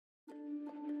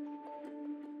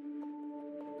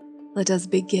Let us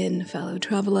begin, fellow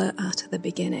traveller, at the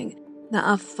beginning. There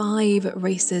are 5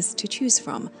 races to choose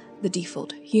from. The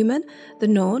default human, the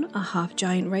Norn, a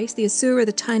half-giant race, the Asura,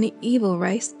 the tiny evil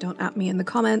race, don't at me in the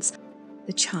comments,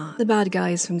 the Char, the bad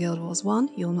guys from Guild Wars 1,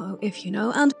 you'll know if you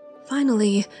know, and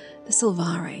finally, the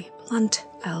Sylvari, plant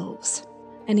elves.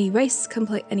 Any race can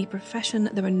play any profession,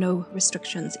 there are no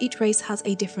restrictions. Each race has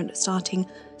a different starting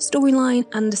storyline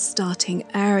and starting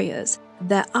areas.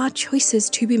 There are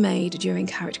choices to be made during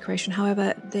character creation,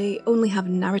 however, they only have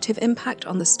narrative impact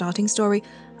on the starting story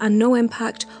and no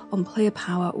impact on player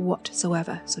power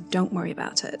whatsoever, so don't worry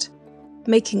about it.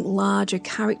 Making larger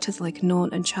characters like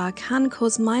Norn and Char can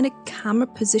cause minor camera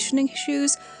positioning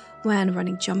issues when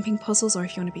running jumping puzzles or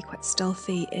if you want to be quite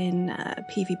stealthy in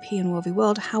PvP and World v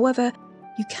World. However,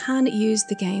 you can use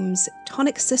the game's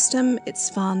tonic system.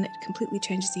 It's fun, it completely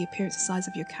changes the appearance and size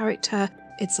of your character.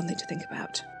 It's something to think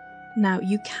about. Now,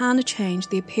 you can change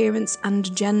the appearance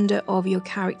and gender of your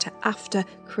character after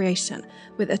creation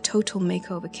with a total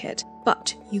makeover kit,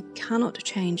 but you cannot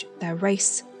change their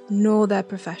race nor their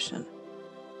profession.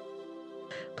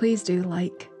 Please do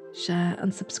like, share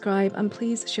and subscribe, and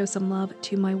please show some love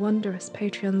to my wondrous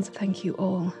Patreons. Thank you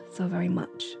all so very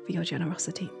much for your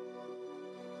generosity.